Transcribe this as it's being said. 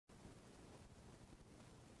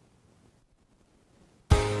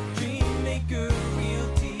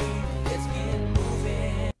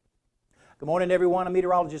Morning, everyone. I'm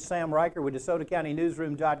meteorologist Sam Riker with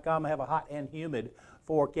DeSotoCountyNewsroom.com. I have a hot and humid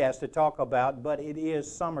forecast to talk about, but it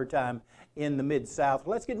is summertime in the Mid-South.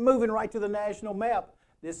 Let's get moving right to the national map.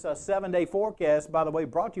 This 7-day forecast, by the way,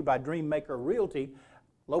 brought to you by Dreammaker Realty.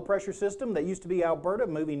 Low pressure system that used to be Alberta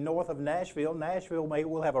moving north of Nashville. Nashville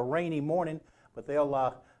will have a rainy morning, but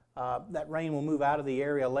that rain will move out of the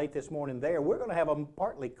area late this morning there. We're going to have a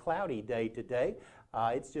partly cloudy day today.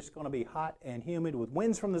 It's just going to be hot and humid with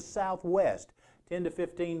winds from the southwest, 10 to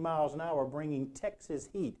 15 miles an hour, bringing Texas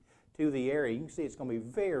heat to the area. You can see it's going to be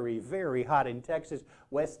very, very hot in Texas.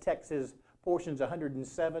 West Texas portions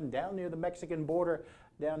 107, down near the Mexican border,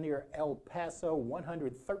 down near El Paso,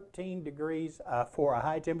 113 degrees for a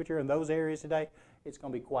high temperature in those areas today. It's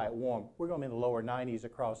going to be quite warm. We're going to be in the lower 90s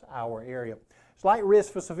across our area. Slight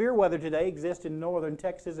risk for severe weather today exists in northern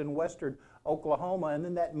Texas and western Oklahoma, and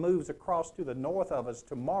then that moves across to the north of us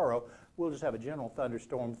tomorrow. We'll just have a general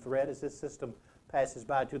thunderstorm threat as this system passes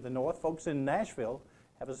by to the north. Folks in Nashville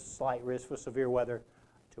have a slight risk for severe weather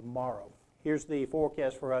tomorrow. Here's the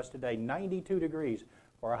forecast for us today. 92 degrees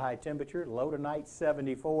for a high temperature, low tonight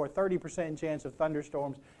 74, 30% chance of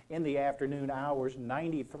thunderstorms in the afternoon hours,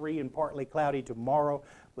 93 and partly cloudy tomorrow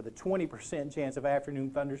with a 20% chance of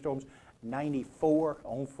afternoon thunderstorms, 94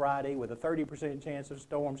 on Friday with a 30% chance of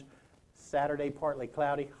storms, Saturday partly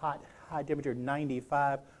cloudy, high temperature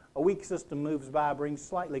 95. A weak system moves by, brings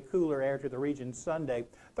slightly cooler air to the region Sunday,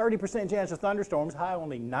 30% chance of thunderstorms, high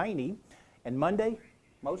only 90, and Monday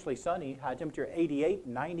mostly sunny, high temperature 88,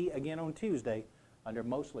 90 again on Tuesday under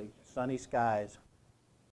mostly sunny skies.